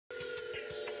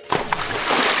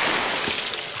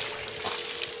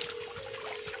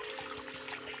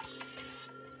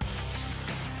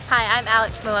I'm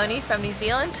Alex Maloney from New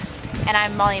Zealand. And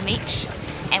I'm Meech,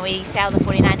 and we sail the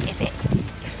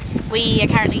 49FX. We are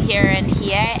currently here in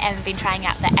Hyeres and have been trying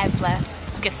out the Avlare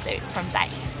skiff suit from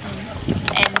Zhik.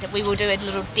 And we will do a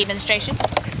little demonstration.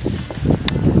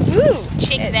 Ooh,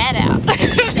 Check that out.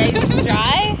 It's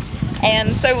dry,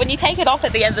 and so when you take it off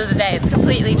at the end of the day, it's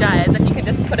completely dry, as if you can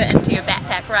just put it into your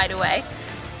backpack right away.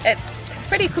 It's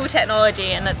pretty cool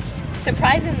technology, and it's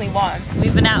surprisingly warm.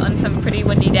 We've been out on some pretty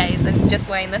windy days and just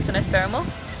wearing this in a thermal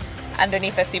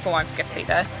underneath a super warm skiff seat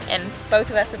though, and both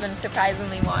of us have been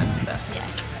surprisingly warm, so Yeah,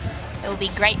 it will be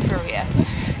great for you.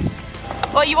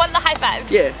 Well, you want the high five?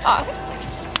 Yeah.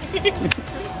 Oh.